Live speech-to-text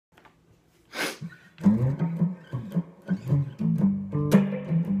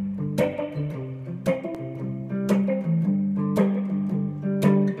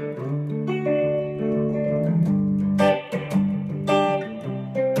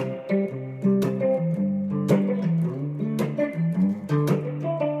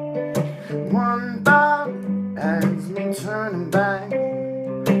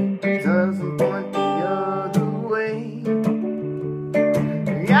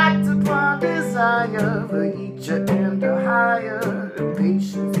act upon desire for each and a higher.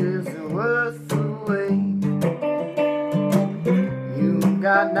 Patience isn't worth the wait. You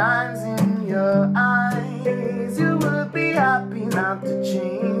got knives in your eyes. You would be happy not to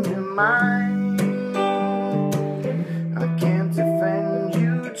change your mind. I can't defend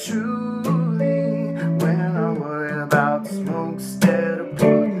you truly when I worry about smoke instead of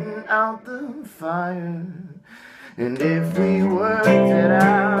putting out the fire. And if we worked it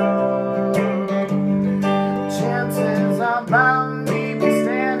out, chances are bound we'd be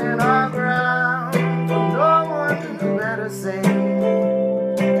standing our ground, for no one better say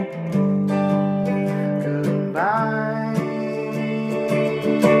goodbye.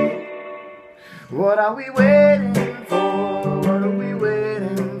 What are we waiting for? What are we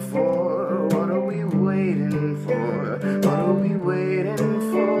waiting for? What are we waiting for? What are we waiting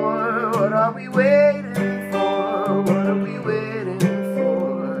for? What are we waiting for? What are we waiting for?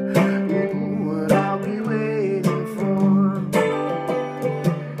 Ooh, what are we waiting for?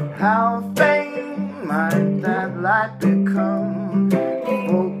 How faint might that light become?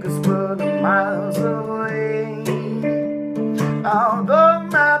 Focus but a miles away. Although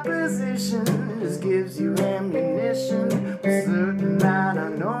my position just gives you ammunition, we're certain that I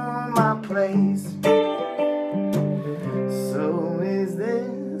know my place. So is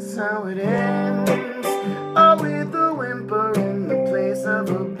this how it ends? Or with a whimper in the place of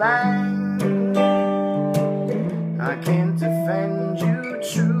a bang? I can't defend you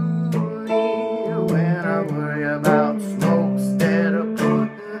truly when I worry about smoke instead of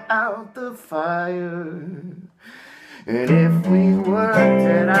putting out the fire. And if we worked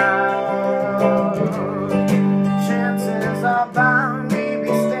it out, chances are bound we'd be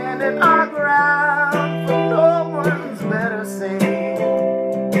standing our ground, for no one's better say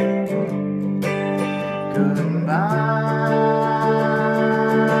goodbye.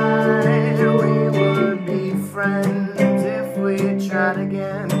 We would be friends if we tried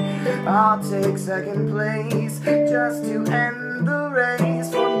again. I'll take second place just to end the race,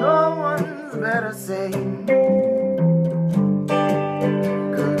 for no one's better say